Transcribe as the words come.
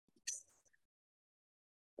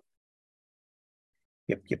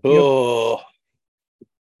Yep, yep, yep. Oh,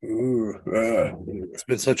 Ooh, it's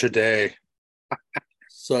been such a day.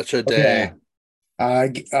 Such a oh, yeah,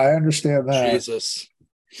 day. I understand that. Jesus.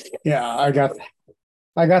 Yeah, I got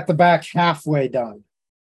the back halfway done.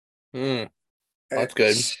 Mm, that's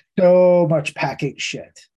good. It's so much packing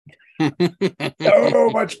shit. So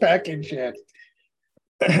much packing shit.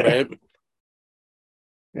 Right?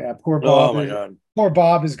 Yeah, Oh my God. poor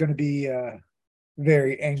Bob is going to be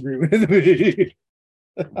very angry with me.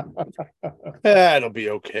 It'll be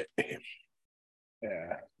okay.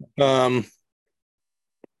 Yeah. Um,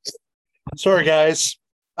 Sorry guys.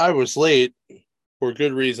 I was late for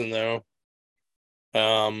good reason though.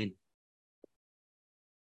 Um,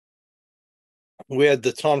 we had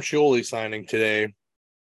the Tom Scioli signing today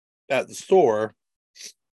at the store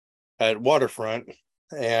at Waterfront.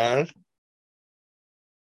 And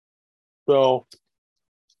so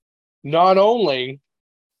not only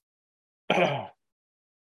did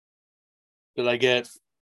I get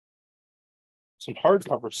some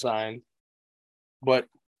hardcover signed, but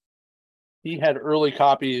he had early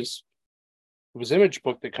copies of his image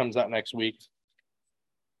book that comes out next week.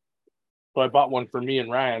 So I bought one for me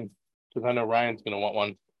and Ryan because I know Ryan's going to want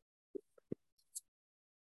one.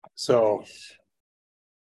 So Nice.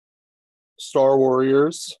 Star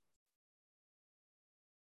Warriors.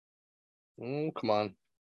 Come on.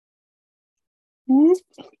 Whoop.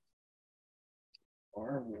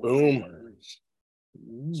 Star Boom. Wars.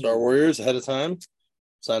 Star Ooh. Warriors ahead of time.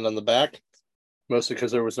 Signed on the back. Mostly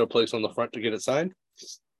because there was no place on the front to get it signed.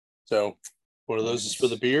 So one of those is for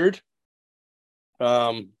the Nice. beard.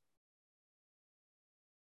 Um,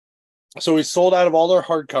 so we sold out of all our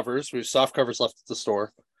hardcovers. We have soft covers left at the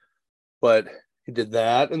store. But he did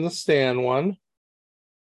that in the Stan one.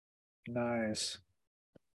 Nice.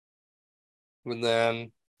 And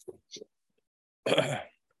then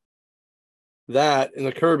that in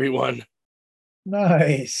the Kirby one,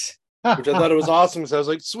 Nice. which I thought it was awesome because I was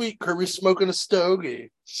like, sweet, Kirby's smoking a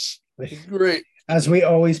stogie. Great. As we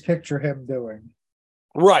always picture him doing.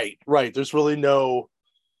 Right, right. There's really no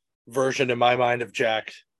version in my mind of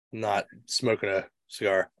Jack not smoking a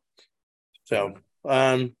cigar. So,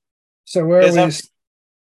 Yeah. um, So where are guys we? have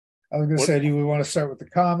I was gonna what? say, do we want to start with the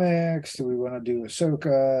comics? Do we want to do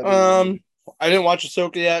Ahsoka? Do we? Um, I didn't watch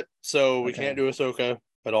Ahsoka yet, so we can't Okay. do Ahsoka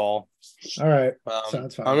at all. All right.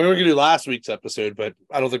 Sounds I fine. mean, we can do last week's episode, but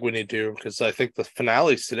I don't think we need to because I think the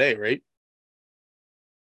finale's today, right?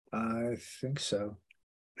 I think so.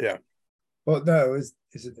 Yeah. Well, no, is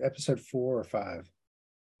it episode 4 or 5?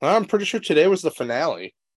 I'm pretty sure today was the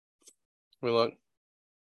finale. We look.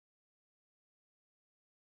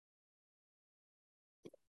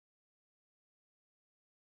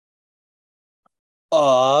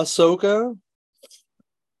 Ahsoka.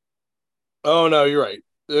 Oh no, you're right.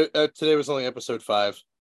 Today was only episode 5.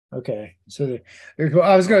 Okay. So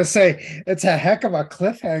I was Oh. gonna say it's a heck of a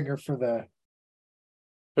cliffhanger for the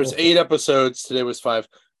There's whole. 8 episodes. Today was 5.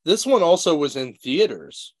 This one also was in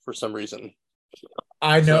theaters for some reason.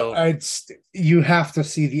 I know So it's you have to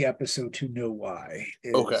see the episode to know why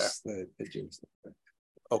okay, is the gist.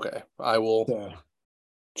 okay, I will So,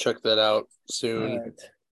 check that out all soon. right.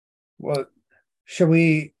 Well, shall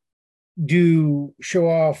we do show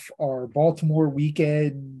off our Baltimore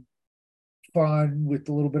weekend fun with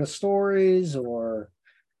a little bit of stories, or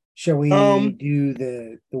shall we Um, do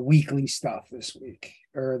the weekly stuff this week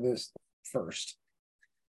or this first?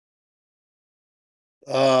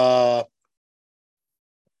 uh,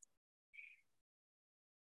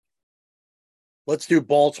 let's do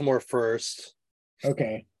Baltimore first,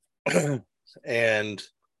 Okay. and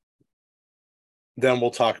then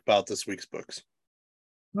we'll talk about this week's books.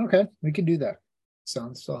 Okay, we can do that.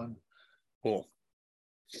 Sounds fun. Cool.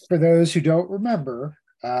 For those who don't remember,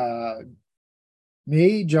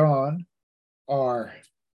 me, John, our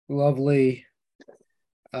lovely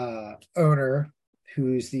owner,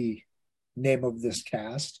 who's the name of this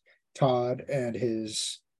cast, Todd, and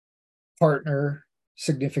his partner,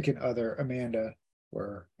 significant other, Amanda,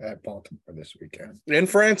 were at Baltimore this weekend. And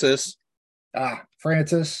Francis.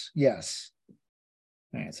 Francis, yes,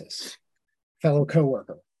 Francis, fellow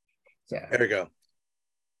coworker. So, There you go.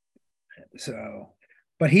 so,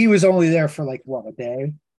 but he was only there for like what, a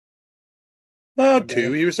day? Oh, A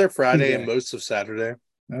two. day? He was there Two Friday and day. most of Saturday.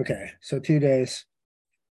 Okay, so 2 days.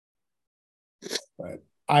 But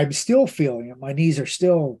I'm still feeling it. My knees are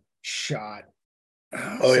still shot.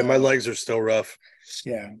 Oh yeah, my So legs are still rough.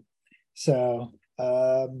 yeah. So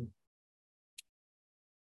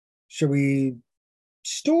should we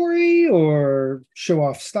story or show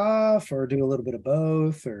off stuff or do a little bit of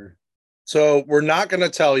both or So we're not going to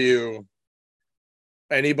tell you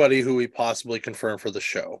anybody who we possibly confirm for the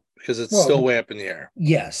show, because it's Well, still way up in the air.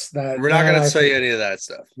 yes, We're not that going to I say think, any of that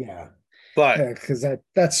stuff. yeah, But because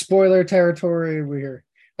that's spoiler territory.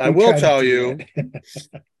 I We will try to tell do you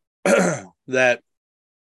it. that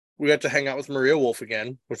we got to hang out with Maria Wolf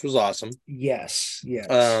again, which was awesome. Yes, yes,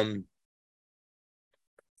 Um,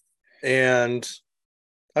 and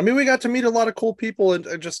I mean, we got to meet a lot of cool people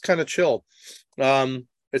and just kind of chill.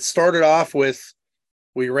 It started off with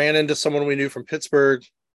we ran into someone we knew from Pittsburgh.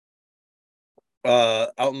 Out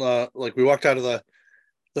in we walked out of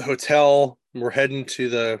the hotel. And we're heading to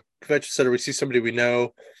the convention center. We see somebody we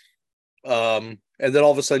know. And then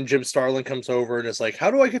all of a sudden, Jim Starlin comes over and is like,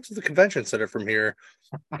 "How do I get to the convention center from here?"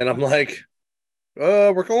 And I'm like,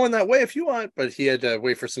 "We're going that way if you want." But he had to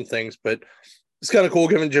wait for some things. But it's kind of cool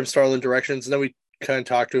giving Jim Starlin directions. And then we kind of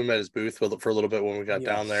talked to him at his booth for a little bit when we got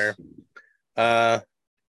down there.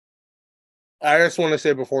 I just want to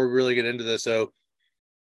say before we really get into this, so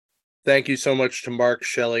thank you so much to Mark,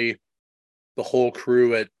 Shelley, the whole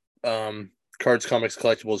crew at Cards, Comics,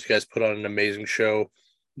 Collectibles. You guys put on an amazing show.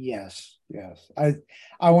 yes, yes.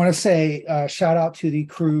 I want to say shout out to the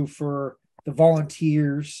crew for the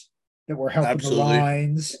volunteers that were helping Absolutely. the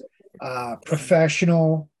lines.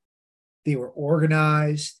 Professional. They were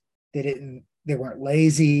organized. They weren't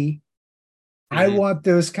lazy. I want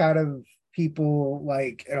those kind of people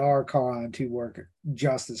like at our con to work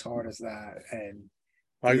just as hard as that and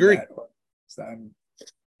I be agree. that. So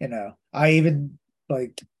I even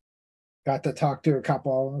like got to talk to a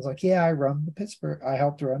couple and was like, yeah, I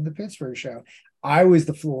helped run the Pittsburgh show. I was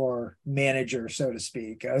the floor manager, so to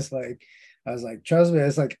speak. I was like, trust me, I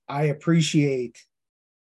was like, I appreciate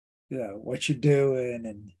what you're doing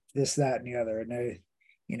and this, that, and the other. And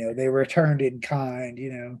they returned in kind,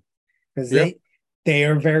 because Yep. they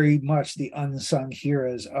are very much the unsung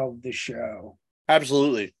heroes of the show.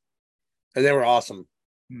 Absolutely. And they were awesome.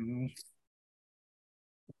 Mm-hmm.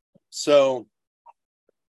 So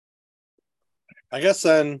I guess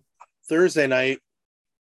then Thursday night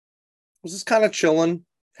was just kind of chilling,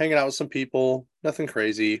 hanging out with some people, nothing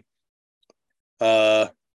crazy.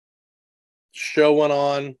 Show went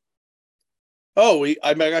on. Oh,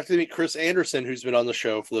 I got to meet Chris Anderson, who's been on the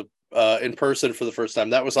show for the in person for the first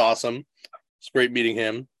time. That was awesome. It's great meeting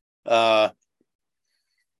him. Saw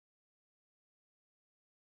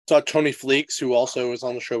Tony Fleeks, who also was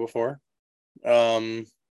on the show before. I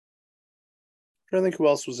don't think who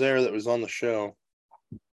else was there that was on the show.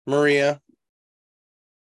 Maria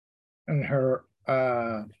And her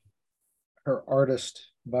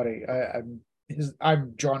artist buddy.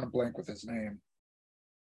 I'm drawing a blank with his name.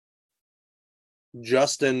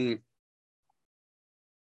 Justin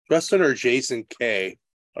or Jason K.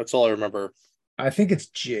 That's all I remember. I think it's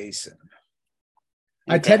Jason.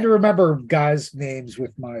 Okay. I tend to remember guys' names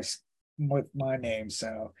with my name,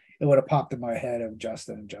 so it would have popped in my head of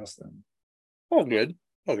Justin and Justin. Oh, good.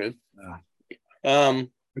 But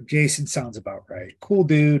Jason sounds about right. Cool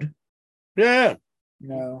dude. Yeah.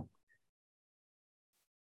 No.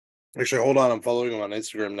 Actually, hold on. I'm following him on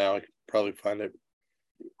Instagram now. I can probably find it.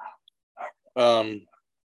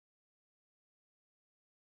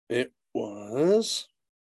 It was.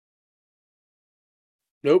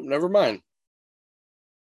 Nope, never mind.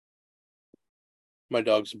 My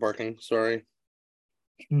dog's barking. Sorry.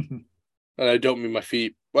 And I don't mean my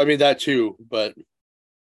feet. I mean that too, but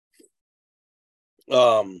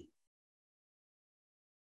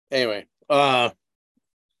anyway. Yeah.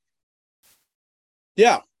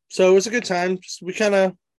 So it was a good time. We kind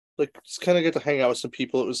of get to hang out with some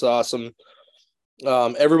people. It was awesome.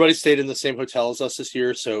 Everybody stayed in the same hotel as us this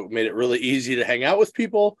year, so it made it really easy to hang out with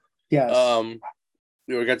people. Yes.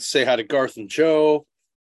 We got to say hi to Garth and Joe,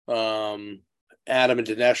 Adam and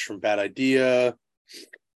Dinesh from Bad Idea.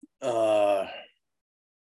 Let's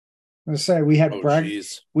say we had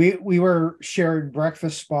breakfast. We were sharing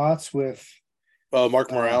breakfast spots with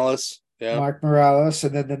Mark Morales. Yeah. Mark Morales,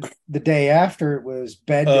 and then the day after it was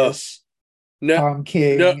Bendis, Tom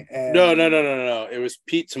King, no. It was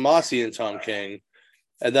Pete Tomasi and Tom King.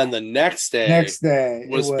 And then the next day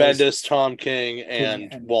was Bendis, Tom King,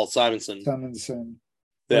 and Walt Simonson.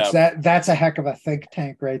 Yeah. That's a heck of a think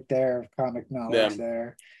tank right there of comic knowledge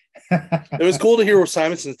there. It was cool to hear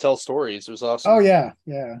Simonson tell stories. It was awesome. Oh, yeah.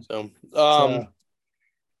 So,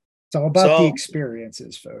 it's all about the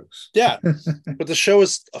experiences, folks. Yeah. But the show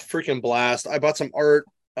is a freaking blast. I bought some art,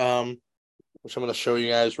 which I'm going to show you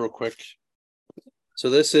guys real quick. So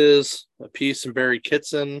this is a piece from Barry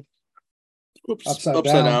Kitson. Oops, upside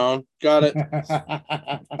down. Got it.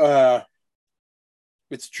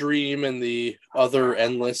 It's Dream and the Other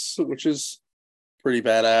Endless, which is pretty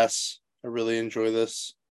badass. I really enjoy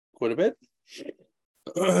this quite a bit.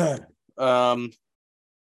 um,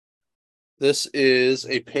 this is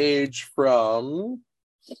a page from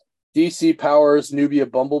DC Powers Nubia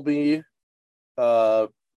Bumblebee,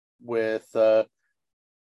 with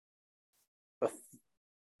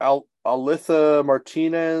Alitha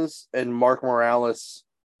Martinez and Mark Morales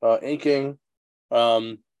inking.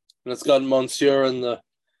 And it's got Monsieur and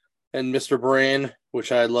Mr. Brain,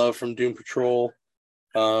 which I love from Doom Patrol.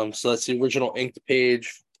 So that's the original inked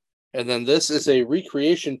page. And then this is a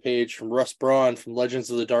recreation page from Russ Braun from Legends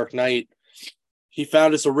of the Dark Knight. He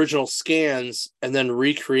found his original scans and then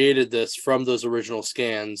recreated this from those original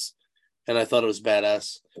scans. And I thought it was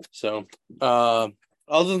badass. So,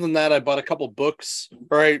 other than that, I bought a couple books,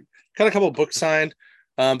 or I got a couple books signed.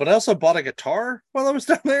 But I also bought a guitar while I was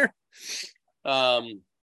down there.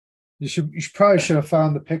 You probably should have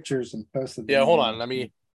found the pictures and posted them. Yeah, hold on.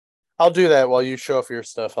 I'll do that while you show off your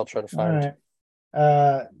stuff. I'll try to find.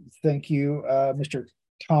 All right. Thank you, Mr.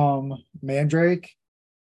 Tom Mandrake.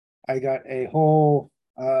 I got a whole.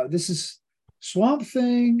 This is Swamp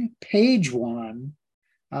Thing page 1,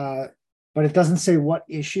 but it doesn't say what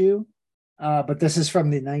issue. But this is from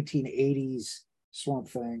the 1980s Swamp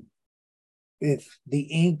Thing. With the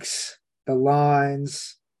inks, the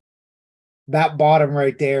lines, that bottom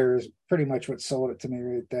right there is pretty much what sold it to me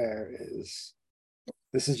right there.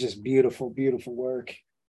 This is just beautiful, beautiful work.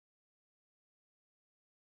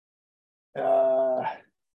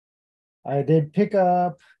 I did pick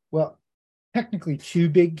up, well, technically 2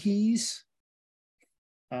 big keys.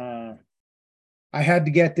 I had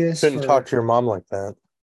to get this. Couldn't talk to your mom like that.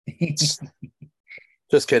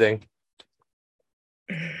 Just kidding.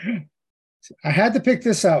 I had to pick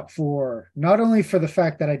this up for not only for the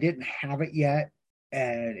fact that I didn't have it yet,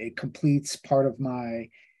 and it completes part of my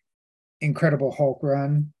Incredible Hulk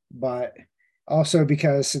run, but also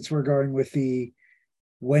because since we're going with the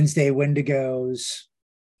Wednesday Wendigos,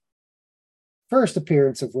 first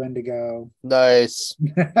appearance of Wendigo. Nice.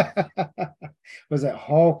 Was it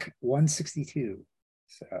Hulk 162?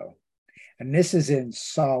 So, and this is in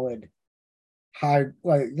solid high,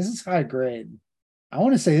 like this is high grade. I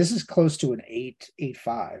want to say this is close to an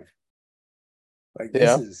 8.85. Like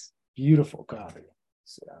this is beautiful copy.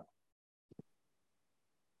 So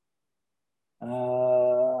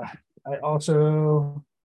I also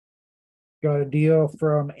got a deal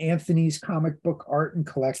from Anthony's Comic Book Art and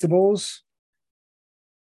Collectibles.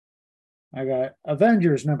 I got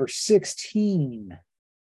Avengers number 16.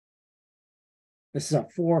 This is a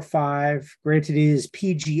 4/5. Granted, it is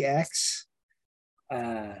PGX.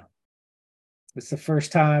 It's the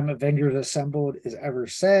first time Avengers Assembled is ever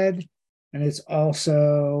said. And it's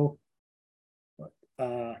also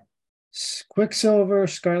Quicksilver,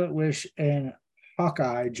 Scarlet Witch, and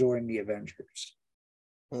Hawkeye join the Avengers.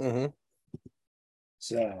 Mm-hmm.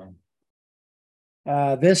 So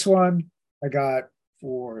this one I got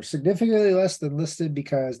for significantly less than listed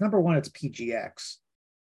because number one, it's PGX.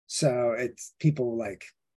 So it's people like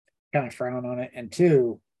kind of frown on it. And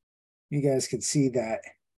two, you guys can see that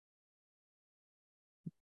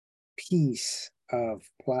piece of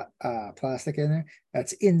plastic in there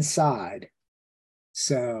that's inside.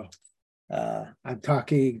 So I'm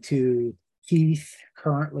talking to Keith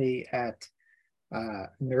currently at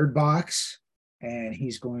Nerdbox, and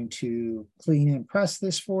he's going to clean and press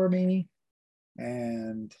this for me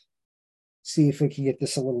and see if we can get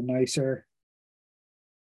this a little nicer.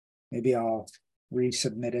 Maybe I'll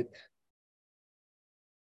resubmit it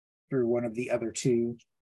through one of the other two.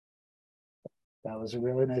 That was a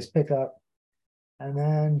really nice pickup. And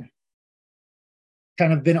then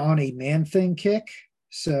kind of been on a Man-Thing kick.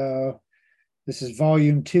 So this is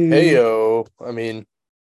volume 2. Heyo. I mean,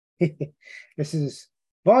 this is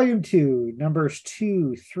volume 2, numbers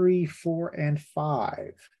 2, 3, 4, and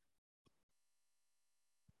 5.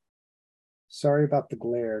 Sorry about the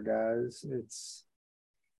glare, guys. It's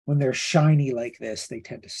when they're shiny like this, they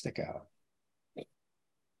tend to stick out.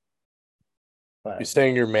 But, you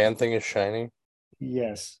saying your Man-Thing is shiny?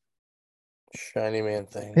 Yes. Shiny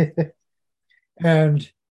Man-Thing.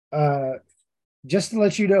 And just to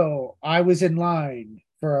let you know, I was in line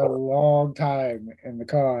for a long time in the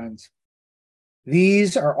cons.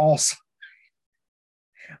 These are all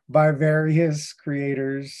by various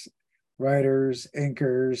creators, writers,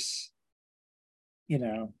 inkers. You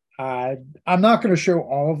know, I'm not going to show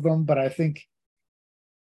all of them, but I think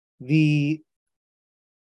the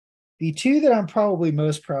two that I'm probably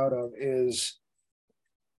most proud of is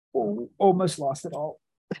almost lost it all.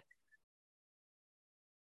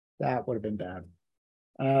 That would have been bad.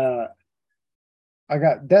 I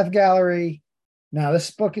got Death Gallery. Now,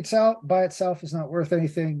 this book itself by itself is not worth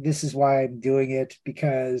anything. This is why I'm doing it,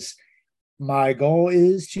 because my goal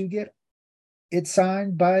is to get it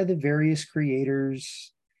signed by the various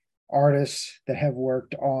creators, artists that have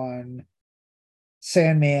worked on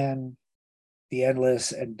Sandman, The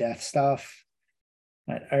Endless, and Death stuff.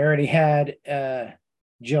 I already had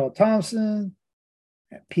Jill Thompson,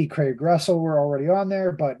 P. Craig Russell were already on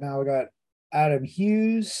there, but now I got Adam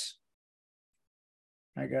Hughes.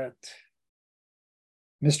 I got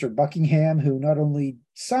Mr. Buckingham, who not only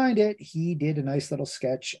signed it, he did a nice little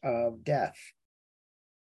sketch of Death.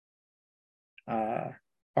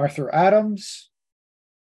 Arthur Adams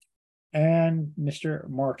and Mr.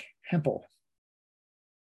 Mark Hempel.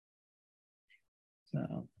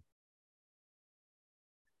 So,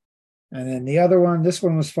 and then the other one, this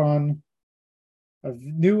one was fun. Of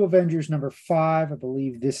New Avengers #5, I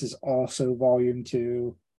believe this is also volume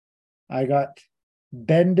 2. I got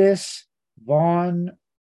Bendis, Von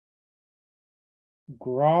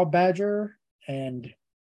Grawbadger, and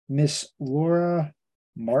Miss Laura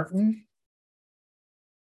Martin,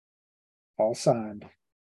 all signed.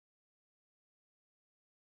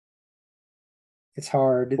 It's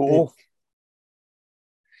hard. Cool.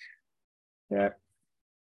 Yeah.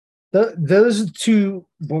 Those two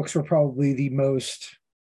books were probably the most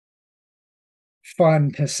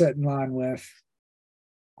fun to sit in line with.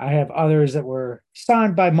 I have others that were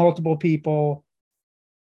signed by multiple people,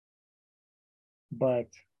 but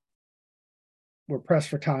we're pressed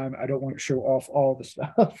for time. I don't want to show off all the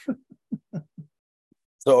stuff.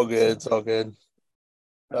 It's all good. It's all good.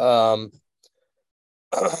 I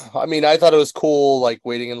mean, I thought it was cool, like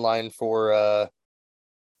waiting in line for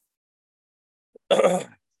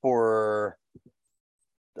for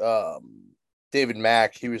David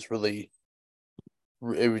Mack. He was really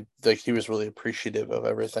he was really appreciative of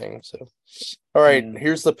everything. So, all right,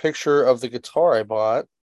 here's the picture of the guitar I bought. If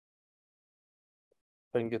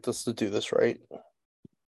I can get this to do this right.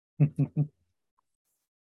 There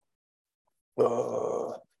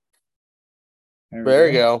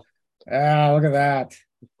you go. Ah, look at that.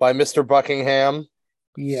 By Mr. Buckingham.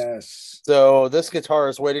 Yes. So this guitar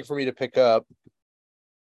is waiting for me to pick up.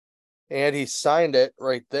 And he signed it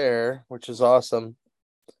right there, which is awesome.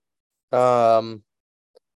 And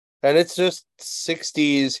it's just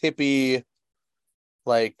 60s hippie,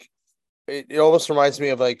 like it almost reminds me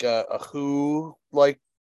of like a Who like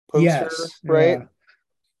poster, yes, right? Yeah.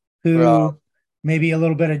 Who maybe a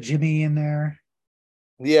little bit of Jimmy in there.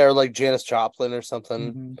 Yeah, or like Janis Joplin or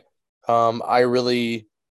something. Mm-hmm. I really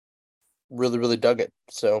dug it.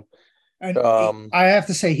 So and I have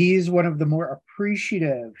to say he's one of the more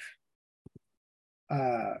appreciative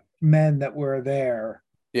men that were there.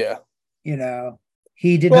 Yeah.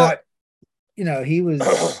 He did not, he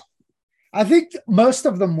was I think most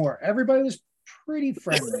of them were. Everybody was pretty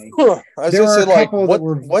friendly. I was there gonna say, like,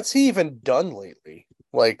 what's he even done lately?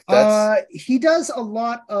 Like that's he does a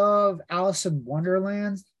lot of Alice in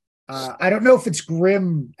Wonderland. I don't know if it's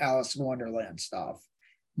grim Alice in Wonderland stuff,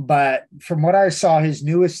 but from what I saw, his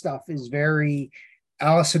newest stuff is very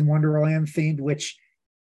Alice in Wonderland themed, which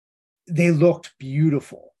they looked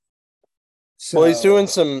beautiful. So well, he's doing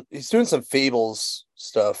some Fables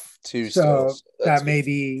stuff too. So that may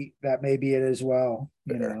be it as well.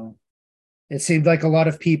 It seemed like a lot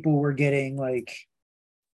of people were getting like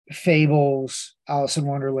Fables, Alice in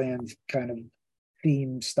Wonderland kind of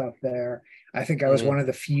theme stuff there. I think I was one of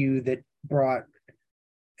the few that brought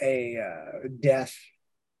a Death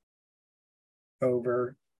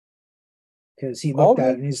over because he looked at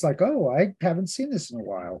it and he's like, "Oh, I haven't seen this in a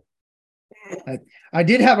while." I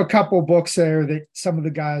did have a couple books there that some of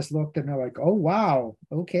the guys looked and they're like, "Oh, wow,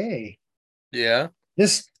 okay." Yeah.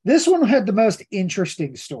 This one had the most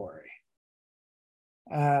interesting story.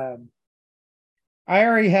 I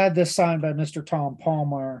already had this signed by Mr. Tom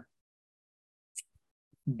Palmer,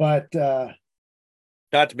 but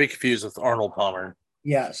not to be confused with Arnold Palmer.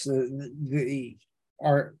 Yes, the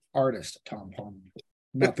artist Tom Palmer,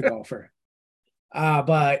 not the golfer.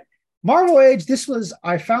 But Marvel Age,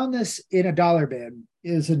 I found this in a dollar bin.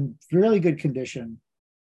 It is in really good condition.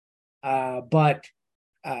 But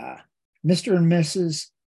Mr. and Mrs.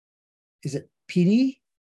 Is it Peony?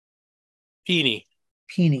 Peony.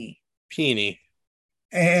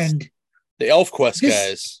 And the ElfQuest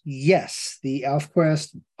guys. Yes, the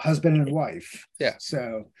ElfQuest husband and wife. Yeah.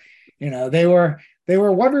 So, they were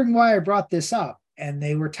wondering why I brought this up, and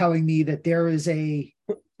they were telling me that there is a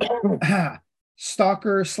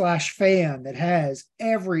stalker / fan that has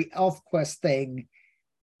every ElfQuest thing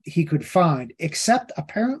he could find, except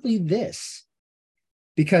apparently this,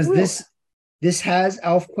 because this has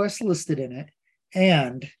ElfQuest listed in it,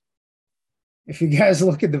 and if you guys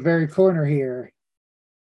look at the very corner here,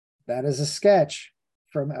 that is a sketch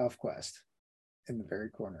from ElfQuest. in the very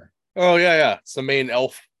corner. Oh yeah. It's the main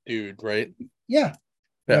elf dude, right? Yeah.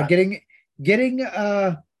 Yeah. Getting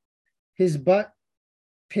his butt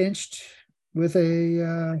pinched with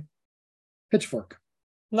a pitchfork.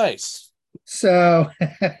 Nice. So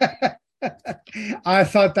I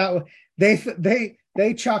thought that was,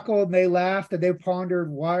 they chuckled and they laughed and they pondered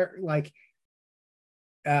why, like,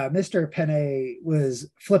 Mr. Penne was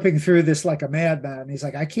flipping through this like a madman. He's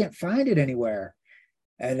like, I can't find it anywhere.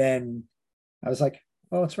 And then I was like,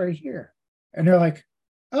 oh, it's right here. And they're like,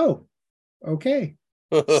 oh, okay.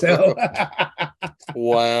 So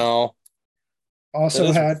Wow. That also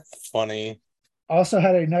is had funny. also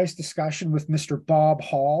had a nice discussion with Mr. Bob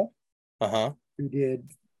Hall, Uh-huh. who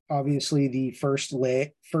did obviously the first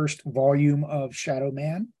volume of Shadow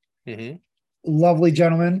Man. Mm-hmm. Lovely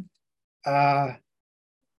gentleman. I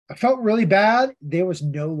felt really bad. There was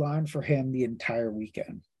no line for him the entire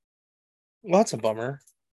weekend. Well, that's a bummer.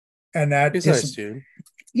 And that He's a nice dude.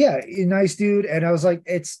 yeah, a nice dude. And I was like,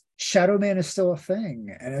 it's Shadow Man is still a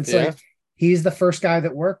thing. And it's Yeah. like, he's the first guy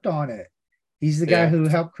that worked on it. He's the guy Yeah. who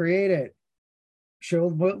helped create it. Show a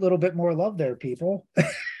little bit more love there, people.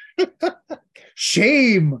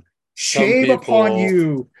 Shame. Some Shame upon people,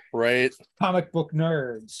 you, right? comic book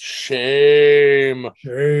nerds. Shame.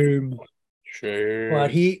 Shame. But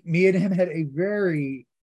Shame. me and him had a very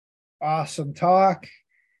awesome talk.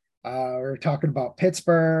 We were talking about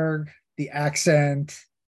Pittsburgh, the accent.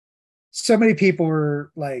 So many people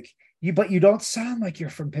were like, but you don't sound like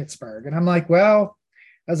you're from Pittsburgh. And I'm like, well,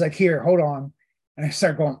 I was like, here, hold on. And I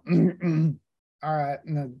start going, all right.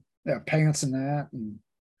 And the pants and that, and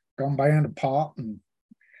going by into pop. And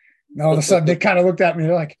all of a sudden they kind of looked at me.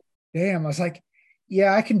 They're like, damn. I was like,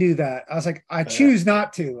 yeah, I can do that. I was like, I choose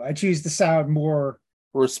not to. I choose to sound more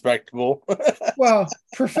respectable. well,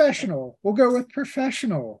 professional. We'll go with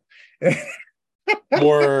professional.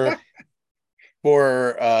 more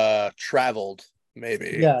traveled,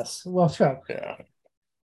 maybe. Yes. Well, sure. Yeah.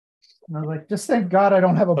 And I was like, just thank God I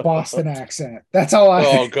don't have a Boston accent. That's all I.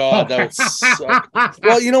 Oh God, that would suck.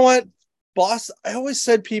 Well, you know what, Boston. I always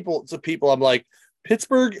said to people, I'm like,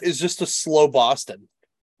 Pittsburgh is just a slow Boston.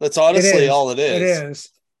 That's honestly all it is.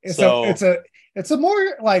 It is. So It's a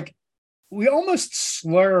more like we almost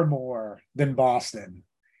slur more than Boston.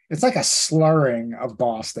 It's like a slurring of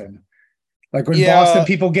Boston. Like when Boston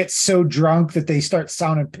people get so drunk that they start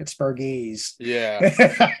sounding Pittsburghese. Yeah.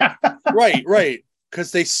 right.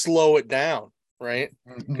 Because they slow it down, right?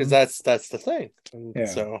 Because that's the thing. Yeah.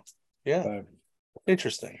 So yeah. But,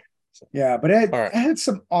 interesting. So, yeah, but I had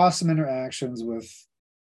some awesome interactions with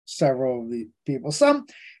several of the people.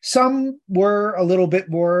 Some were a little bit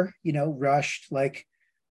more, rushed. Like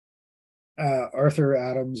Arthur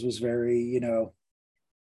Adams was very,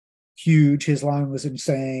 huge. His line was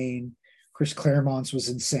insane. Chris Claremont's was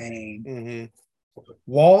insane. Mm-hmm.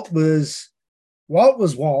 Walt was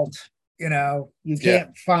Walt. You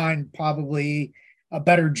can't find probably a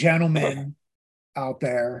better gentleman out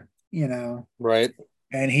there. Right.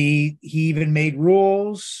 And he even made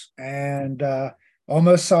rules and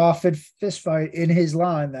almost saw a fist fight in his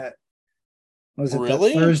line. That was it.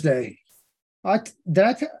 Really? That Thursday. Did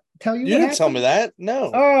I tell you? You didn't tell me that.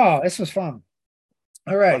 No. Oh, this was fun.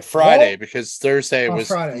 All right. On Friday, because Thursday was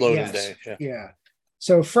loading day. Yeah.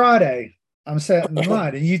 So Friday, I'm setting the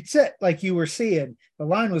line, and you said like you were seeing the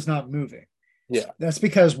line was not moving. Yeah. That's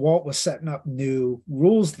because Walt was setting up new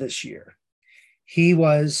rules this year. He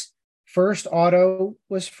was first auto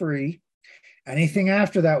was free. Anything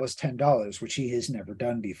after that was $10, which he has never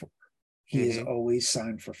done before. He is always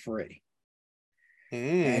signed for free.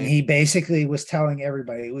 And he basically was telling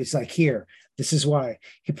everybody, it was like, here, this is why.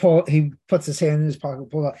 He puts his hand in his pocket,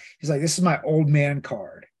 pull out. He's like, this is my old man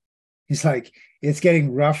card. He's like, it's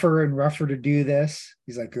getting rougher and rougher to do this.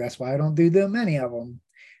 He's like, that's why I don't do many of them.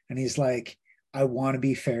 And he's like, I want to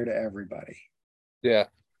be fair to everybody. Yeah.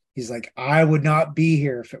 He's like, I would not be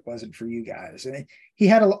here if it wasn't for you guys. And he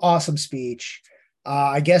had an awesome speech.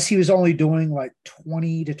 I guess he was only doing like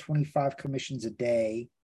 20 to 25 commissions a day.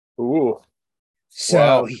 Ooh.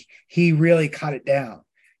 So wow. he really cut it down.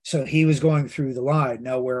 So he was going through the line.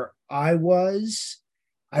 Now, where I was,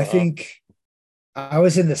 I think I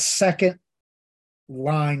was in the second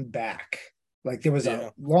line back. Like there was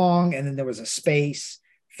a long and then there was a space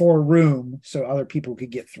for room so other people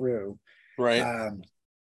could get through. Right.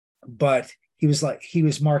 But he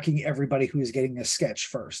was marking everybody who was getting a sketch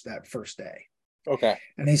first that first day. Okay.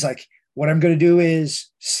 And he's like, what I'm going to do is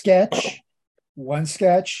sketch, one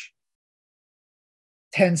sketch,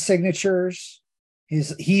 10 signatures. He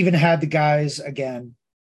even had the guys, again,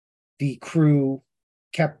 the crew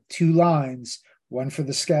kept 2 lines, one for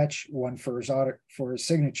the sketch, one for his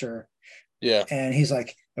signature. Yeah. And he's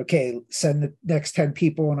like, okay, send the next 10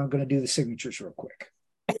 people and I'm going to do the signatures real quick.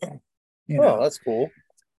 That's cool.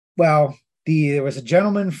 Well, there was a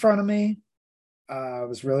gentleman in front of me. I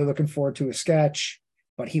was really looking forward to a sketch,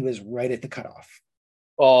 but he was right at the cutoff.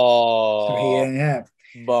 So he Oh, didn't have.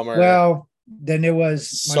 bummer. Well, then there was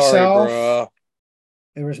Sorry, myself. bro.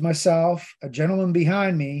 There was myself, a gentleman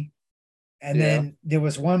behind me, and then there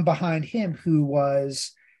was one behind him who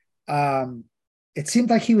was, it seemed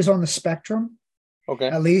like he was on the spectrum. Okay.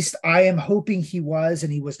 At least I am hoping he was,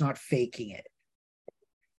 and he was not faking it.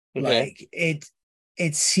 Okay. Like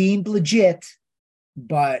it seemed legit,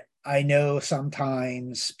 but I know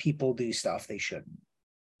sometimes people do stuff they shouldn't.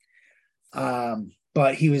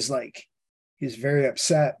 But he was very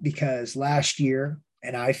upset because last year,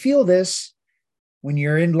 and I feel this when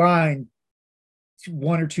you're in line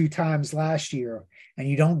one or two times last year and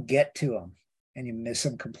you don't get to them and you miss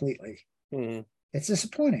them completely. Mm-hmm. It's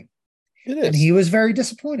disappointing. It is. And he was very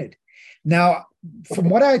disappointed. Now, from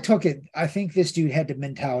what I took it, I think this dude had the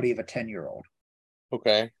mentality of a 10-year-old.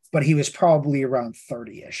 Okay. But he was probably around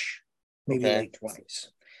 30-ish, maybe late 20s.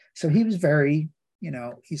 So he was very,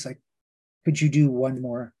 he's like, could you do one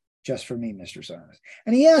more just for me, Mr. Simons?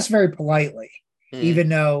 And he asked very politely, even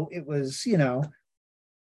though it was,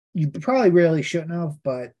 you probably really shouldn't have,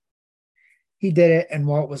 but he did it. And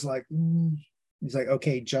Walt was like, he's like,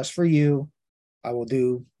 okay, just for you, I will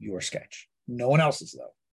do your sketch. No one else's,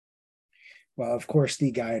 though. Well, of course,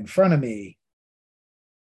 the guy in front of me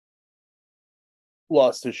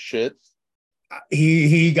lost his shit.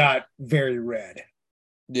 He got very red.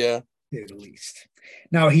 Yeah. At least.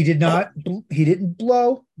 Now he didn't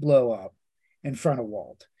blow up in front of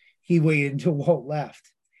Walt. He waited until Walt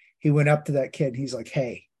left. He went up to that kid and he's like,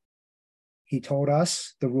 hey, he told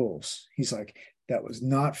us the rules. He's like, that was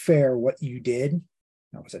not fair what you did.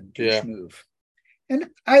 That was a douche move. And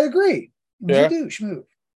I agree. It was a douche move.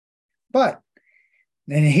 But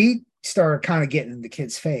then he started kind of getting in the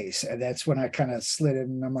kid's face. And that's when I kind of slid in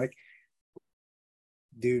and I'm like,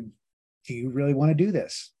 dude, do you really want to do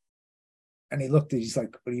this? And he looked at, he's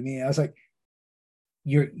like, what do you mean? I was like,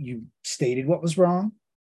 you stated what was wrong.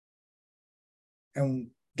 And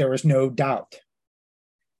there was no doubt.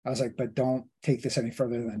 I was like, but don't take this any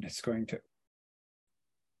further than it's going to.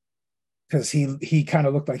 Because he kind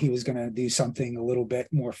of looked like he was going to do something a little bit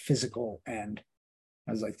more physical. And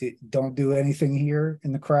I was like, don't do anything here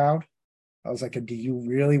in the crowd. I was like, do you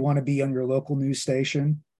really want to be on your local news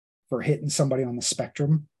station for hitting somebody on the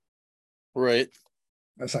spectrum? Right.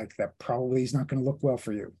 I was like, that probably is not going to look well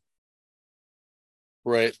for you.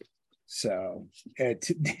 Right. So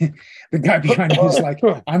the guy behind me was like,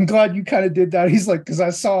 I'm glad you kind of did that. He's like, because I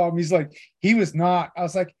saw him. He's like, he was not. I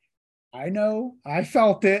was like, I know. I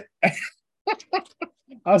felt it. I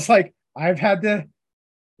was like,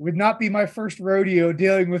 would not be my first rodeo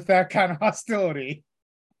dealing with that kind of hostility.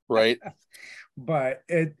 Right. But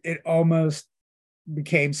it almost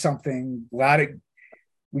became something. Glad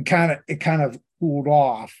it kind of cooled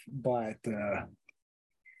off, but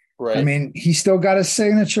right. I mean, he still got his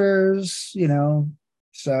signatures,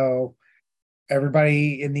 so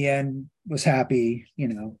everybody in the end was happy,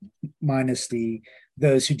 minus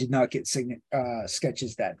those who did not get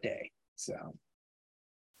sketches that day. So,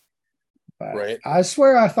 but right. I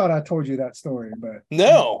swear I thought I told you that story, but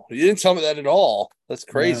no, you didn't tell me that at all. That's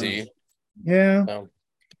crazy. Yeah. No.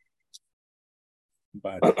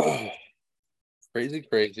 But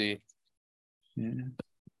crazy. Yeah.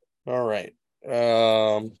 All right.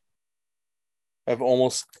 I've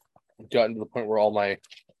almost gotten to the point where all my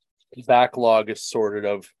backlog is sorted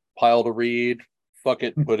of pile to read, fuck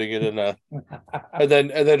it, putting it in a and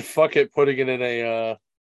then fuck it, putting it in a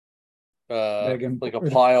like a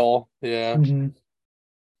pile, yeah. Mm-hmm.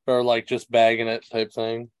 Or like just bagging it type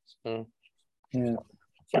thing. So. Yeah.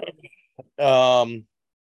 All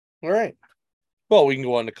right. Well, we can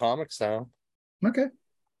go on to comics now. Okay.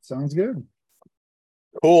 Sounds good.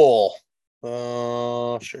 Cool.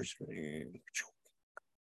 Share screen.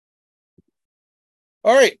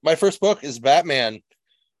 All right. My first book is Batman,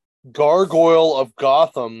 Gargoyle of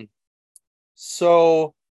Gotham.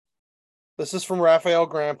 So this is from Raphael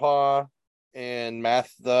Grandpa and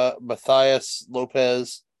Matthias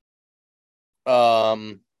Lopez.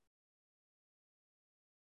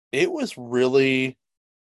 It was really,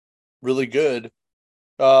 really good.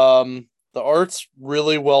 The art's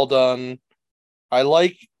really well done. I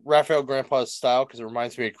like Raphael Grandpa's style because it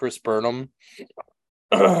reminds me of Chris Burnham.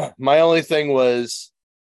 My only thing was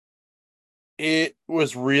it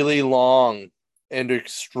was really long and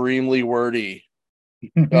extremely wordy.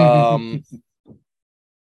 Like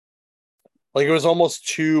it was almost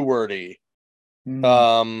too wordy.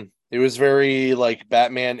 It was very like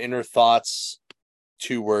Batman inner thoughts,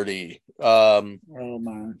 too wordy. Oh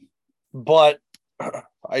man. But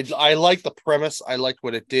I like the premise. I liked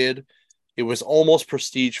what it did. It was almost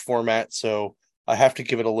prestige format, so I have to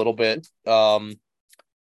give it a little bit. I'm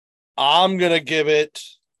gonna give it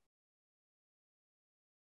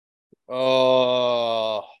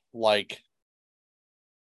like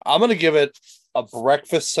I'm gonna give it a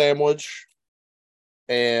breakfast sandwich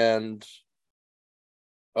and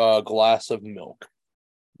a glass of milk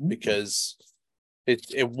because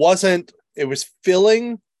it was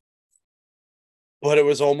filling, but it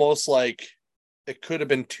was almost like it could have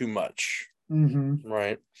been too much. Mm-hmm.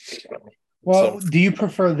 Right. Well, do you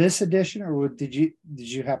prefer this edition, or did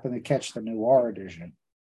you happen to catch the noir edition?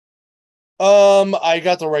 I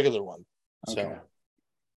got the regular one. Okay. So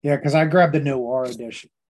Yeah, because I grabbed the noir edition,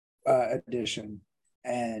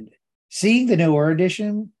 and seeing the noir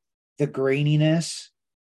edition, the graininess,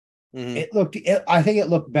 I think it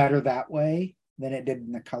looked better that way than it did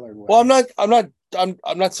in the colored way. Well, I'm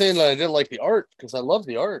not saying that I didn't like the art because I love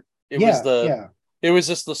the art. It was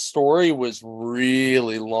just the story was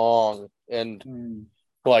really long and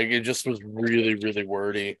like it just was really, really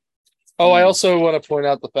wordy. Oh, I also want to point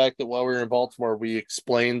out the fact that while we were in Baltimore, we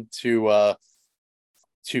explained to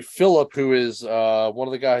Philip, who is one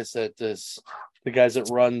of the guys that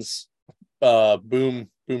runs Boom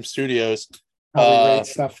Studios. How we rate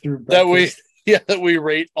stuff through breakfast. That we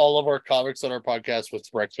rate all of our comics on our podcast with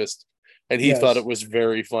breakfast. And he thought it was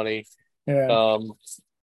very funny. Yeah.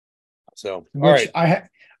 So which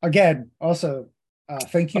again also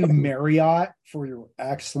thank you Marriott for your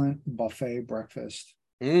excellent buffet breakfast.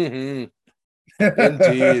 Mm-hmm.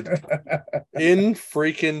 Indeed. In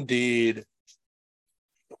freaking deed.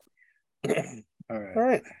 All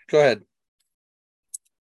right. Go ahead.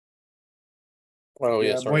 Oh,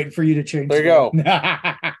 yeah. I'm waiting for you to change. There you go.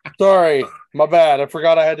 Sorry. My bad. I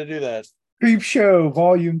forgot I had to do that. Creep Show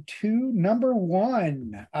Volume 2, Number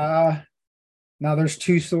 1. Now there's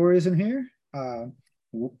 2 stories in here.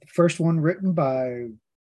 First one written by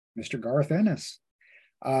Mr. Garth Ennis.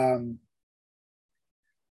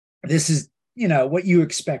 This is, what you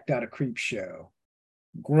expect out of Creep Show.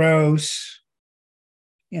 Gross,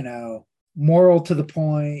 moral to the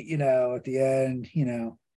point, at the end,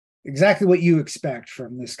 exactly what you expect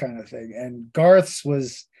from this kind of thing. And Garth's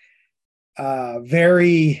was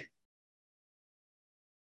very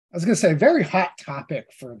hot topic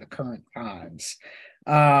for the current times.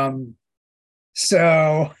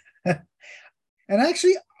 So, and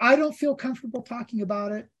actually, I don't feel comfortable talking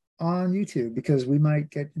about it on YouTube because we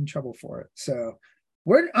might get in trouble for it. So,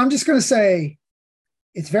 I'm just going to say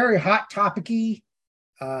it's very hot topicy,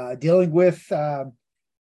 dealing with a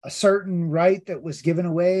certain right that was given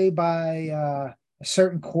away by a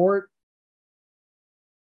certain court.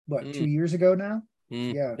 2 years ago now?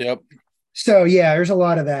 Yeah. Yep. So yeah, there's a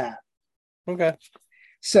lot of that. Okay.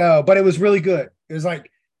 So, but it was really good. It was like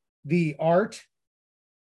the art,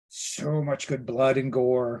 so much good blood and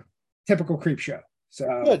gore, typical Creep Show.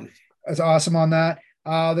 So good. It's awesome on that.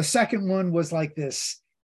 The second one was like this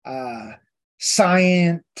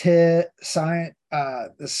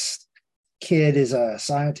this kid is a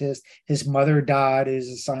scientist. His mother died as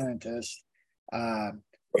a scientist.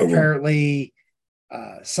 Apparently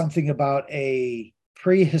something about a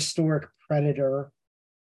prehistoric predator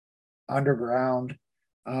underground.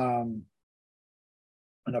 And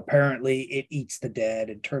apparently it eats the dead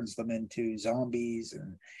and turns them into zombies.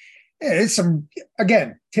 And it's some,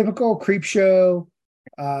 again, typical Creep Show,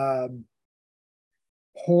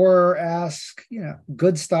 horror-esque,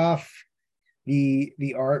 good stuff.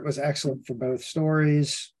 The art was excellent for both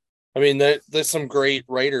stories. I mean, there's some great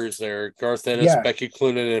writers there. Garth Ennis, Becky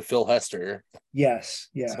Cloonan, and Phil Hester. Yes.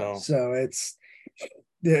 Yeah. So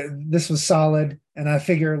this was solid. And I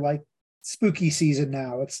figure like spooky season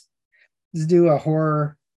now, let's do a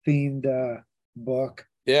horror themed book.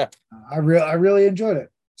 Yeah. I really enjoyed it.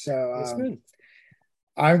 So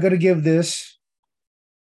I'm going to give this,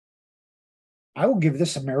 I will give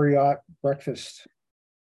this a Marriott breakfast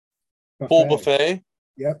buffet. Full buffet?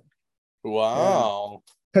 Yep. Wow.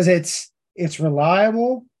 Because it's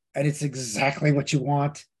reliable and it's exactly what you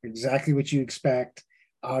want, exactly what you expect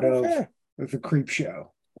out of the Creep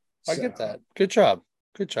Show. I get that. Good job.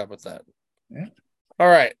 Good job with that. Yeah. All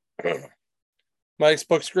right. My next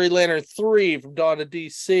book's Green Lantern 3 from Dawn of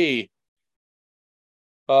DC.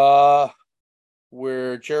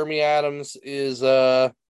 Where Jeremy Adams is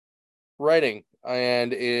writing,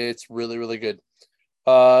 and it's really, really good.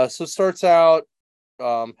 So it starts out,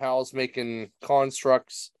 Hal's making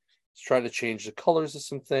constructs, he's trying to change the colors of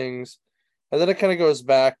some things, and then it kind of goes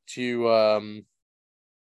back to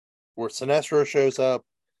where Sinestro shows up,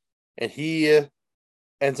 and he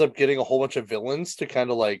ends up getting a whole bunch of villains to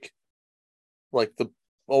kind of like the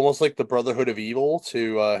almost like the Brotherhood of Evil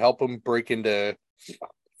to help him break into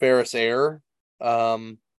Ferris Air.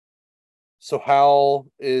 So Hal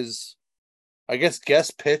is, I guess,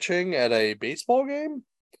 guest pitching at a baseball game,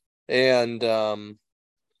 and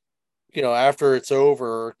after it's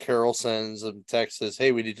over, Carol sends a text, says,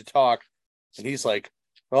 "Hey, we need to talk," and he's like,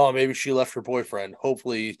 "Oh, maybe she left her boyfriend.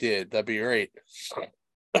 Hopefully he did. That'd be great."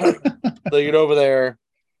 They get over there,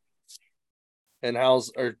 and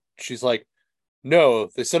she's like, "No,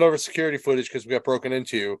 they sent over security footage because we got broken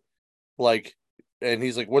into." Like, and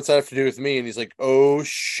he's like, "What's that have to do with me?" And he's like, "Oh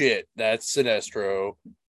shit, that's Sinestro."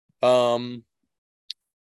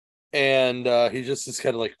 And he just is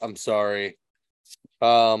kind of like, "I'm sorry."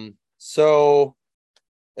 So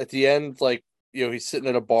at the end, like, he's sitting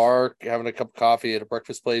at a bar having a cup of coffee at a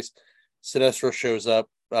breakfast place. Sinestro shows up,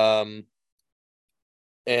 and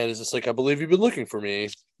is just like, "I believe you've been looking for me."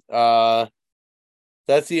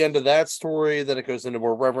 That's the end of that story. Then it goes into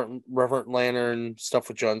more Reverend Lantern stuff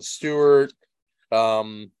with Jon Stewart.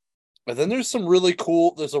 And then there's a really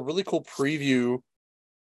cool preview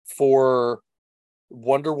for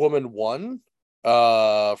Wonder Woman 1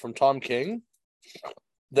 from Tom King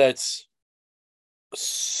that's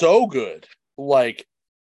so good. Like,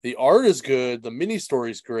 the art is good, the mini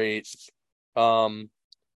story is great.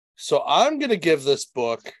 So I'm gonna give this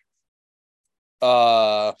book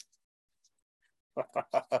I'm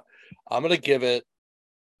gonna give it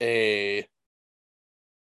a,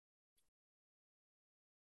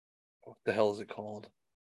 what the hell is it called?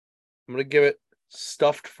 I'm gonna give it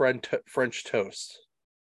stuffed French toast.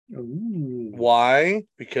 Ooh. Why?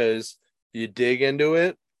 Because you dig into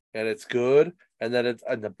it and it's good, and then it's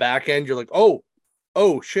on the back end you're like, oh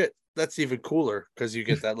shit, that's even cooler because you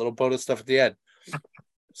get that little bonus stuff at the end.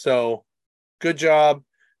 So good job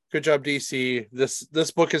DC.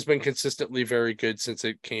 This book has been consistently very good since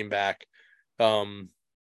it came back. I've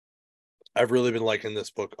really been liking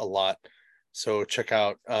this book a lot, so check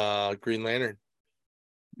out Green Lantern.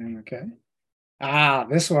 Okay.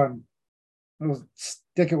 This one, we'll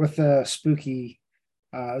stick it with the spooky.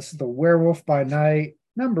 This is The Werewolf by Night,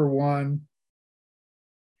 #1.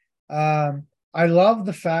 I love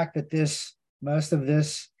the fact that most of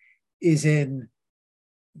this is in,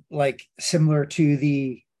 like, similar to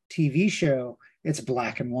the TV show. It's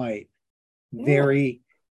black and white, very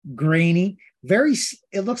grainy,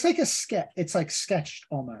 it looks like a sketch. It's like sketched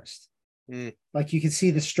almost. Like, you can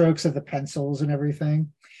see the strokes of the pencils and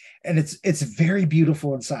everything. And it's very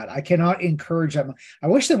beautiful inside. I cannot encourage them. I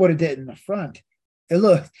wish they would have did it in the front.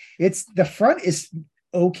 The front is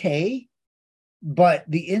okay, but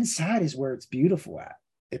the inside is where it's beautiful at.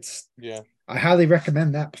 I highly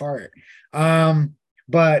recommend that part.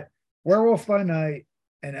 But Werewolf by Night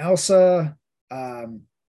and Elsa,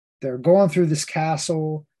 they're going through this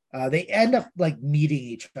castle. They end up like meeting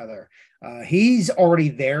each other. He's already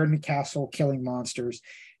there in the castle killing monsters.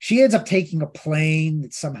 She ends up taking a plane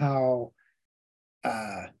that's somehow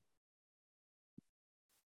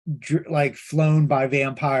like flown by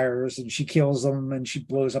vampires, and she kills them, and she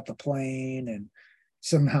blows up the plane and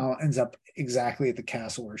somehow ends up exactly at the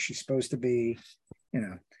castle where she's supposed to be.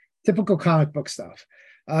 Typical comic book stuff.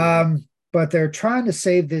 But they're trying to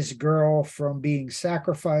save this girl from being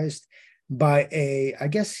sacrificed by I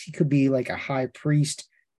guess he could be like a high priest,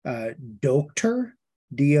 Doctor,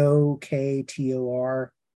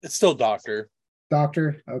 Doktor. It's still Doctor.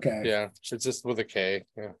 Doctor? Okay. Yeah, it's just with a K.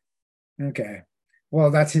 Yeah. Okay. Well,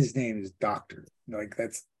 that's his name, is Doctor. Like,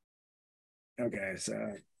 that's okay.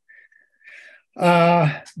 So,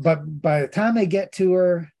 but by the time they get to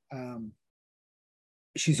her,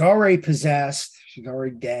 she's already possessed. She's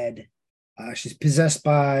already dead. She's possessed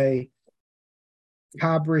by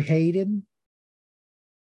Cabri Hayden.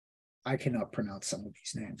 I cannot pronounce some of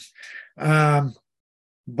these names.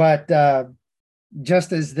 But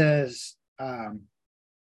just as this, I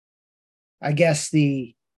guess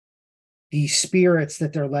the spirits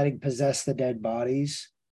that they're letting possess the dead bodies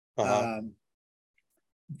can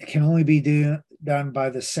only be done by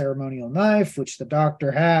the ceremonial knife, which the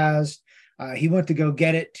doctor has. He went to go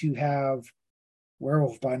get it to have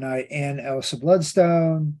Werewolf by Night and Elsa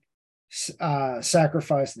Bloodstone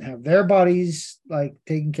sacrificed and have their bodies like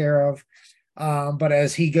taken care of. But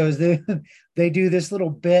as he goes there, they do this little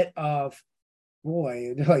bit of,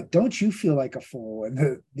 boy, they're like, "Don't you feel like a fool?"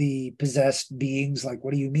 And the possessed beings like,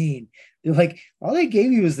 "What do you mean?" They're like, "All they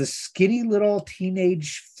gave you was this skinny little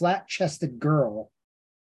teenage flat-chested girl.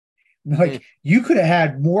 Like, you could have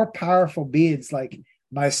had more powerful beings like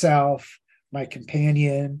myself, my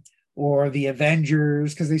companion, or the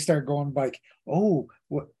Avengers, because they start going like, oh,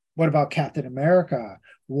 what about Captain America,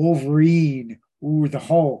 Wolverine, ooh, the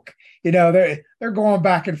Hulk? They're going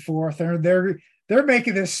back and forth. They're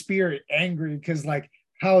making this spirit angry because like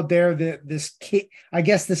how dare this king? I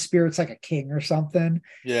guess the spirit's like a king or something.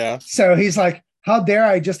 Yeah. So he's like, how dare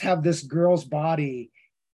I just have this girl's body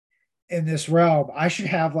in this realm? I should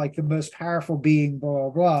have like the most powerful being, blah, blah,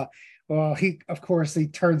 blah. Well, of course, he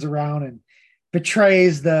turns around and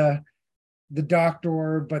betrays the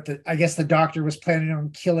doctor, but I guess the doctor was planning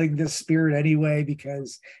on killing this spirit anyway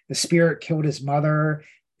because the spirit killed his mother.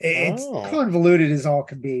 It's Oh. convoluted as all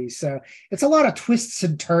can be. So it's a lot of twists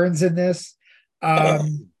and turns in this.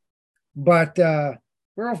 But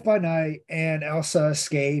Werewolf by Night and Elsa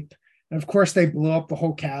escape. And of course, they blew up the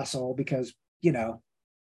whole castle because,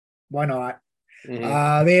 why not?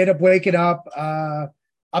 They end up waking up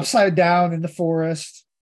upside down in the forest.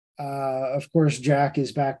 Of course, Jack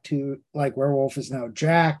is back to like Werewolf is now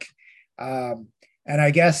Jack. And I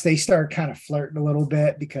guess they start kind of flirting a little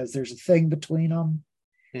bit because there's a thing between them.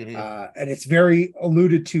 And it's very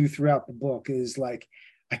alluded to throughout the book is like,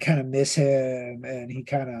 I kind of miss him. And he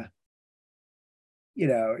kind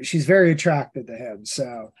of, she's very attracted to him.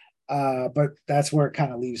 So, but that's where it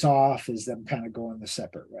kind of leaves off is them kind of going the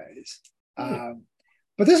separate ways. But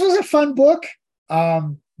this was a fun book.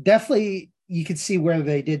 Definitely you can see where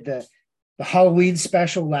they did the Halloween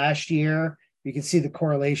special last year. You can see the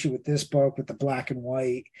correlation with this book with the black and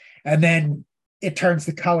white. And then it turns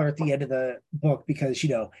the color at the end of the book because,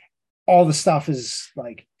 all the stuff is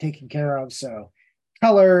like taken care of. So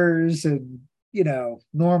colors and,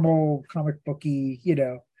 normal comic booky,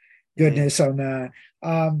 goodness on that.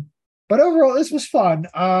 But overall, this was fun.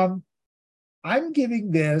 I'm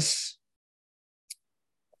giving this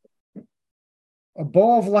a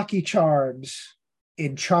bowl of Lucky Charms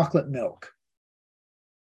in chocolate milk.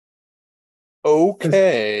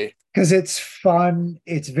 Okay. Because it's fun.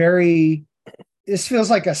 This feels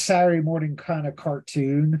like a Saturday morning kind of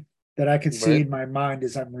cartoon that I could see in my mind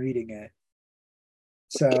as I'm reading it.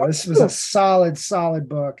 So this was a solid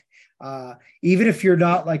book. Even if you're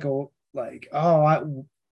not like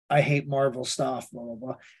I hate Marvel stuff, blah, blah,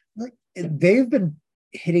 blah. Like they've been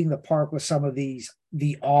hitting the park with some of the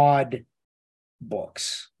odd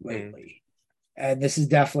books lately. And this is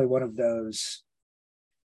definitely one of those.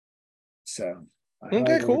 So I highly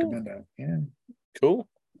recommend it. Yeah. Cool.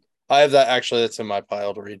 I have that actually, that's in my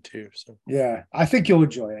pile to read too. So yeah, I think you'll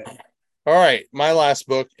enjoy it. All right. My last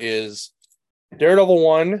book is Daredevil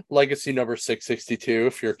 1, Legacy number 662,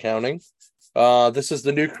 if you're counting. This is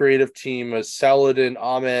the new creative team of Saladin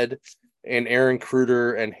Ahmed and Aaron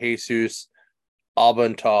Kruder and Jesus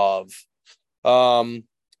Abantov.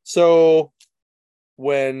 So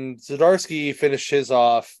when Zdarsky finished his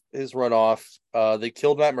run off, they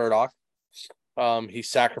killed Matt Murdock. He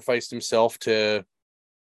sacrificed himself to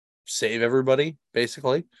save everybody,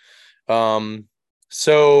 basically.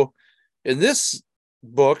 So in this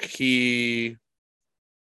book, he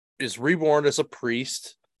is reborn as a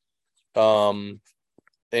priest. And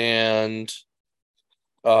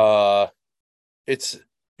it's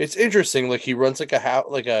interesting. Like he runs like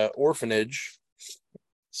a orphanage.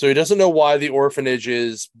 So he doesn't know why the orphanage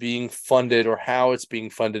is being funded or how it's being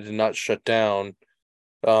funded and not shut down.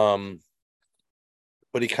 But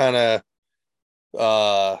he kind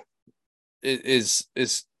of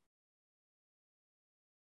is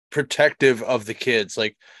protective of the kids.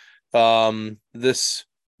 Like this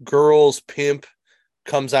girl's pimp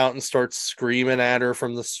comes out and starts screaming at her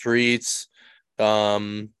from the streets.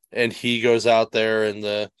 And he goes out there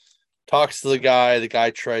and talks to the guy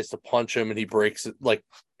tries to punch him and he breaks it,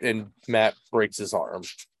 and Matt breaks his arm.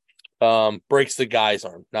 Breaks the guy's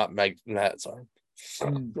arm, not Matt's arm.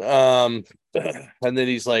 And then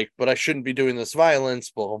he's like, but I shouldn't be doing this violence,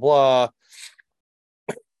 blah blah blah.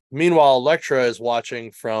 Meanwhile, Elektra is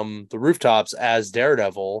watching from the rooftops as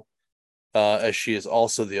Daredevil, as she is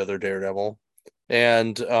also the other Daredevil.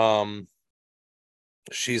 And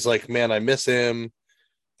she's like, man, I miss him.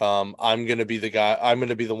 I'm gonna be the guy. I'm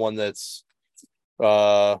gonna be the one that's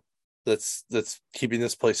keeping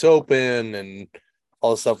this place open and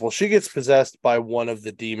all this stuff. Well, she gets possessed by one of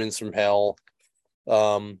the demons from hell,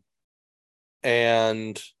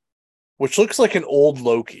 and which looks like an old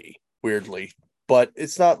Loki, weirdly, but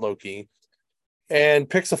it's not Loki. And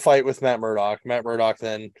picks a fight with Matt Murdock. Matt Murdock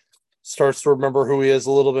then starts to remember who he is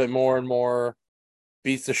a little bit more and more.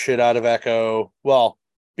 Beats the shit out of Echo. Well,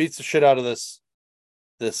 beats the shit out of this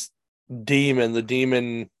demon. The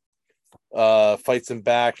demon fights him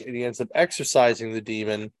back, and he ends up exorcising the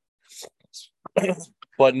demon.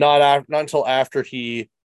 But not until after he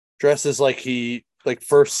dresses like he like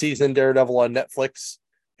first season Daredevil on Netflix,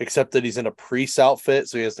 except that he's in a priest outfit,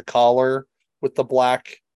 so he has the collar with the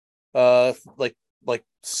black like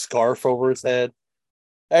scarf over his head.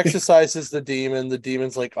 Exercises the demon. The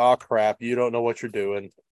demon's like, oh crap, you don't know what you're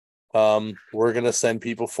doing. We're gonna send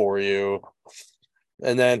people for you.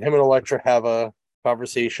 And then him and Elektra have a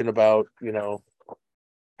conversation about,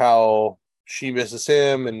 how she misses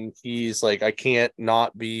him, and he's like, I can't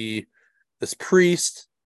not be this priest.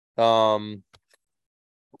 And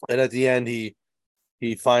at the end he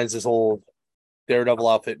finds his old Daredevil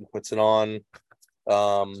outfit and puts it on.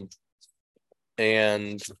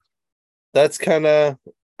 And that's kind of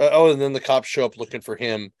and then the cops show up looking for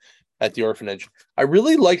him at the orphanage. I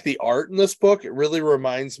really like the art in this book. It really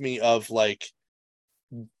reminds me of like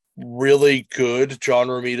really good John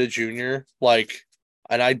Romita Jr.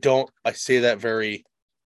 And I say that very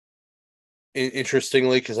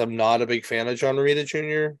interestingly because I'm not a big fan of John Romita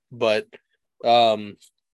Jr. But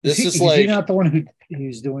this is he not the one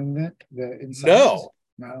who's doing that? The inside?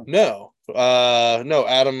 No.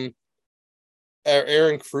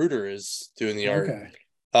 Aaron Kruder is doing the art. Okay.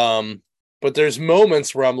 But there's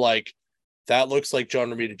moments where I'm like, that looks like John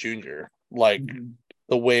Romita Jr.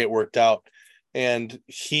 The way it worked out, and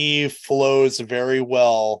he flows very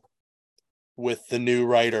well with the new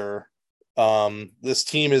writer. This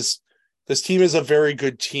team is a very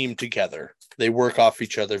good team together. They work off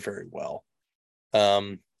each other very well,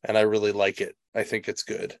 and I really like it. I think it's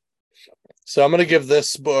good. So I'm gonna give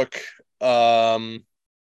this book.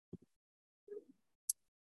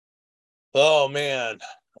 Oh man.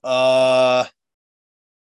 I'm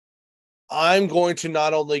going to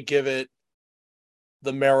not only give it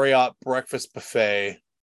the Marriott Breakfast Buffet,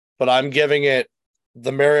 but I'm giving it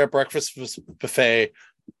the Marriott Breakfast Buffet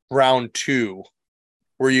round 2,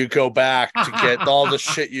 where you go back to get all the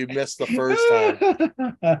shit you missed the first time,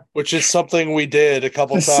 which is something we did a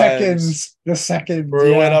couple times. The seconds. Where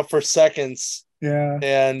we went up for seconds. Yeah.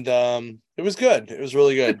 And it was good. It was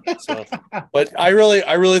really good. So, but I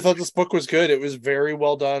really thought this book was good. It was very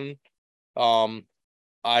well done.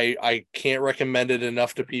 I can't recommend it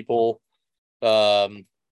enough to people.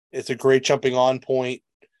 It's a great jumping on point.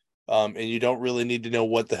 And you don't really need to know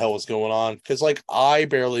what the hell was going on, because I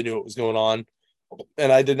barely knew what was going on,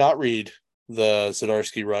 and I did not read the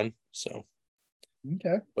Zdarsky run. So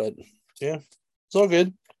okay, but yeah, it's all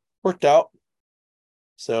good. Worked out.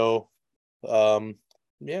 So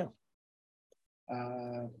yeah.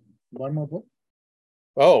 One more book.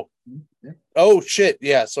 Oh. Yeah. Oh shit.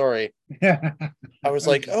 Yeah, sorry. I was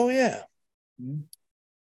like, oh yeah.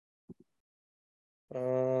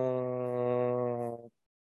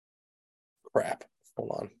 Crap.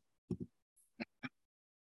 Hold on.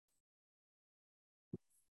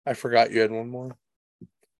 I forgot you had one more.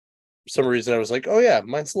 For some reason I was like, oh yeah,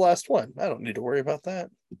 mine's the last one. I don't need to worry about that.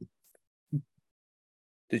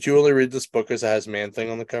 Did you only read this book because it has Man-Thing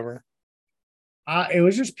on the cover? It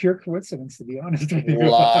was just pure coincidence, to be honest with you.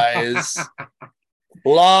 Lies.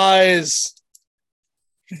 Lies.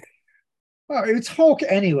 Well, it's Hulk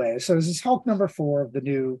anyway. So this is Hulk number 4 of the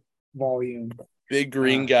new volume. Big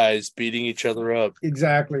green guys beating each other up.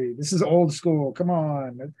 Exactly. This is old school. Come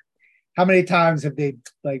on. How many times have they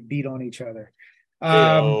beat on each other?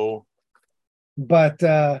 But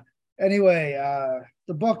anyway,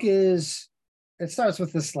 the book it starts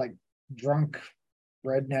with this drunk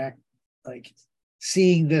redneck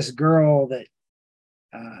seeing this girl that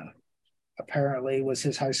apparently was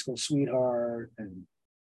his high school sweetheart, and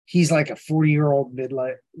he's like a 40-year-old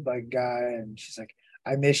midlife guy, and she's like,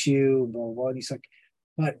 I miss you, blah, blah, blah. And he's like,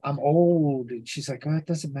 but I'm old. And she's like, oh, it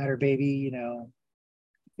doesn't matter, baby,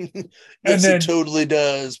 Yes, it totally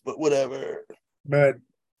does, but whatever. But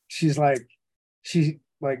she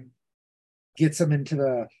gets him into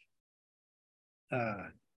the I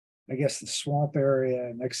guess the swamp area,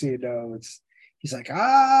 and next thing you know, he's like,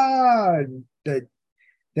 and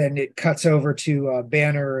then it cuts over to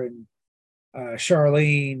Banner and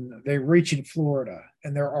Charlene. They reach in Florida,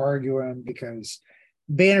 and they're arguing because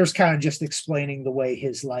Banner's kind of just explaining the way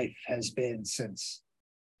his life has been since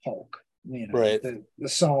Hulk. Right.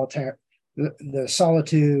 The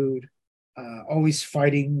solitude, always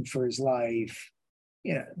fighting for his life.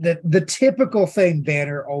 The typical thing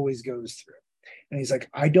Banner always goes through. And he's like,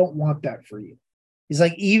 I don't want that for you. He's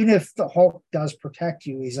like, even if the Hulk does protect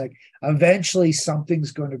you, he's like, eventually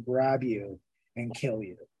something's going to grab you and kill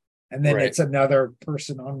you. And then it's another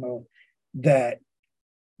person on that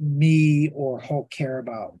me or Hulk care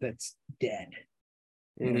about that's dead.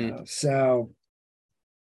 So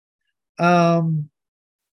and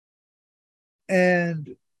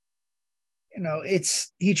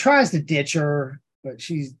he tries to ditch her, but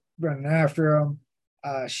she's running after him.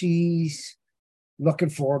 She's looking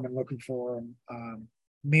for him and looking for him.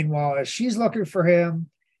 Meanwhile, as she's looking for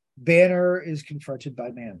him, Banner is confronted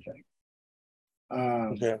by Man-Thing.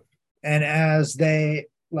 Okay. And as they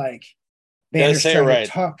like, Gotta Banner's say it trying to right.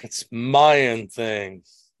 talk. It's Mayan thing.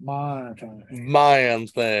 Man-Thing. Mayan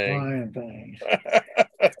thing. Man-Thing.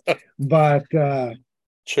 But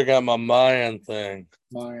check out my Mayan thing.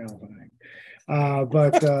 Man-Thing.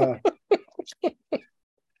 But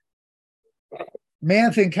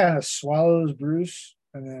Man-Thing kind of swallows Bruce,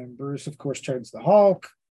 and then Bruce, of course, turns the Hulk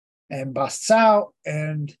and busts out,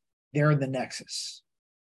 and they're in the Nexus.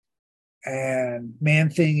 And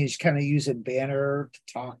Man-Thing is kind of using Banner to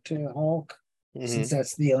talk to Hulk, since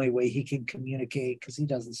that's the only way he can communicate, because he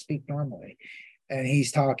doesn't speak normally. And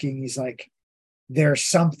he's talking, he's like, there's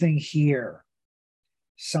something here,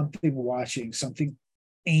 something watching, something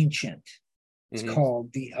ancient. It's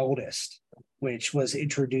called the Eldest, which was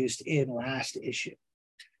introduced in last issue.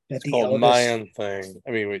 It's called Mayan thing.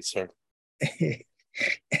 I mean, wait, sorry.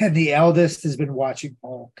 And the Eldest has been watching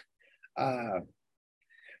Hulk.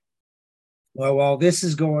 Well, while this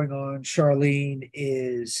is going on, Charlene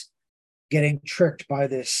is getting tricked by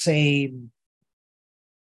this same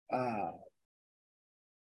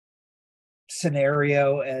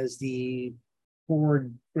scenario as the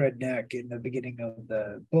Ford redneck in the beginning of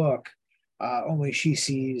the book. Only she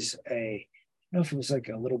sees I don't know if it was like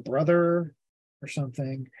a little brother or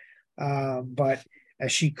something. But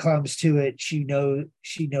as she comes to it, she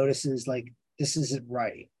notices like this isn't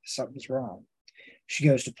right. Something's wrong. She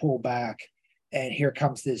goes to pull back, and here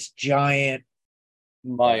comes this giant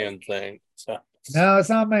Mayan thing. So. No, it's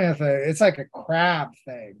not Mayan thing. It's like a crab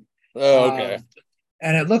thing. Oh, okay.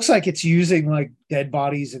 And it looks like it's using like dead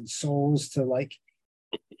bodies and souls to like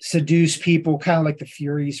seduce people, kind of like the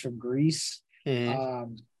Furies from Greece. But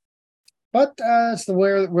it's the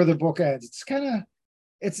where the book ends.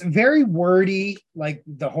 It's very wordy, like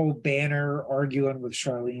the whole Banner arguing with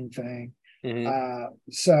Charlene thing.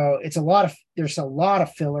 So it's there's a lot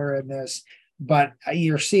of filler in this, but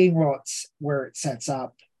you're seeing where it sets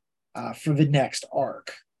up for the next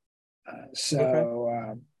arc. It's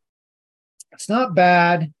not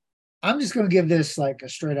bad. I'm just going to give this like a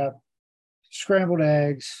straight up scrambled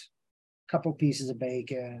eggs, couple pieces of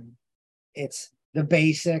bacon. It's the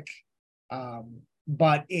basic,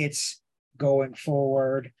 but it's going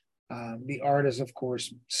forward. The art is, of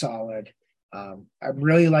course, solid. I'm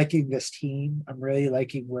really liking this team. I'm really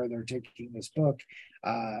liking where they're taking this book.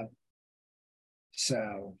 And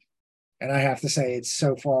I have to say, it's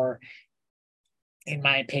so far, in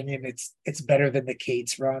my opinion, it's better than the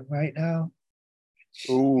Cates run right now.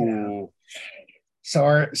 Ooh. You know, so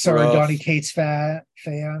are Donny Cates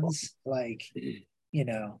fans, like, you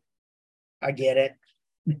know, I get it.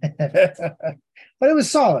 But it was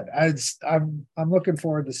solid. I'm looking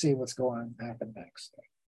forward to see what's going to happen next.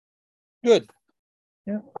 Good.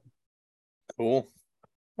 Yeah. Cool.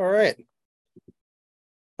 All right.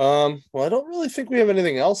 Well, I don't really think we have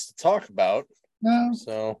anything else to talk about. No,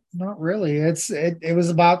 so not really. It was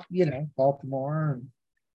about, Baltimore and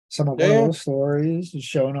some of our little stories and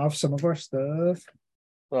showing off some of our stuff.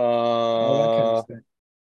 All that kind of stuff.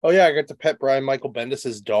 Oh yeah, I got to pet Brian Michael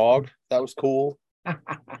Bendis's dog. That was cool.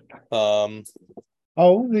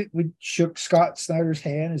 We shook Scott Snyder's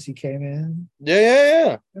hand as he came in.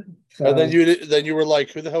 Yeah. So, and then you were like,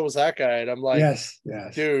 "Who the hell was that guy?" And I'm like, "Yes,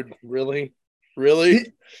 dude, really."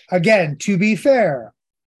 Again, to be fair,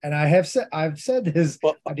 and I've said this.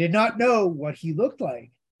 Well, I did not know what he looked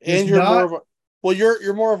like. And you're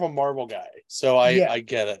you're more of a Marvel guy, so I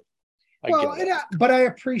get it. But I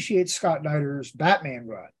appreciate Scott Snyder's Batman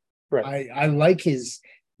run. Right. I like his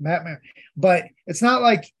Batman, but it's not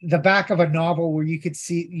like the back of a novel where you could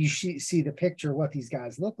see the picture of what these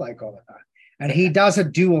guys look like all the time. And he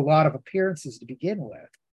doesn't do a lot of appearances to begin with.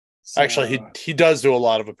 So, actually, he does do a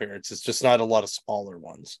lot of appearances, just not a lot of smaller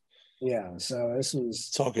ones. Yeah, so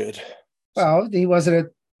it's all good. Well, he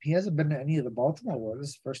hasn't been to any of the Baltimore ones. This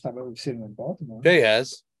is the first time I've ever seen him in Baltimore. Yeah, he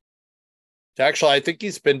has. Actually, I think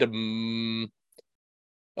he's been to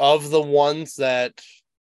of the ones that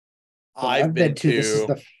I've been to. This is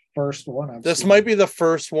the first one This might be the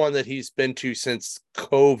first one that he's been to since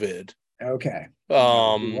COVID. Okay.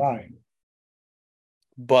 Why?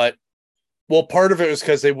 But part of it was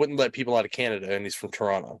because they wouldn't let people out of Canada, and he's from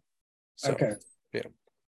Toronto. So, okay. Yeah.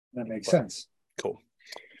 That makes sense. Cool.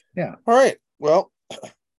 Yeah. All right. Well,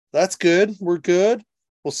 that's good. We're good.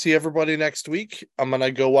 We'll see everybody next week. I'm going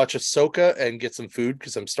to go watch Ahsoka and get some food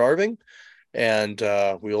because I'm starving. And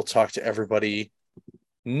we'll talk to everybody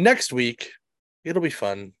next week. It'll be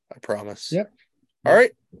fun. I promise. Yep. All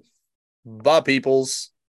right. Bye, peoples.